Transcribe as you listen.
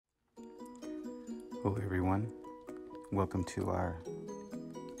Hello everyone, welcome to our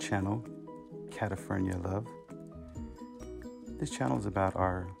channel, Catifurnia Love. This channel is about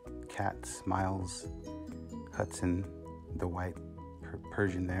our cats, Miles, Hudson, the white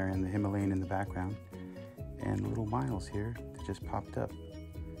Persian there, and the Himalayan in the background, and little Miles here that just popped up.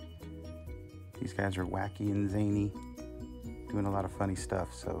 These guys are wacky and zany, doing a lot of funny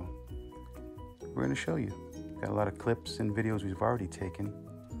stuff, so we're going to show you. Got a lot of clips and videos we've already taken,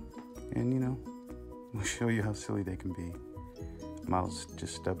 and we'll show you how silly they can be. Miles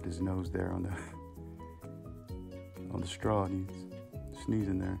just stubbed his nose there on the straw, and he's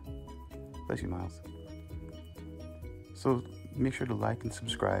sneezing there. Bless you, Miles. So make sure to like and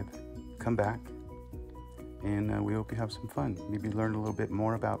subscribe. Come back, and we hope you have some fun. Maybe learn a little bit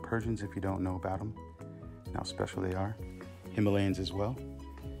more about Persians if you don't know about them, and how special they are. Himalayans as well,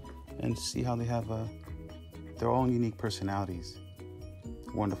 and see how they have their own unique personalities.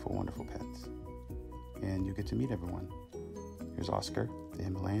 Wonderful, wonderful pets. And you get to meet everyone. Here's Oscar, the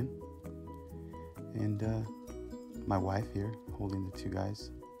Himalayan, and my wife here holding the two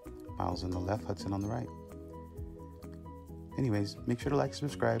guys. Miles on the left, Hudson on the right. Anyways, make sure to like,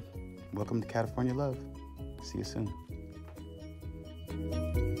 subscribe. Welcome to Catifurnia Love. See you soon.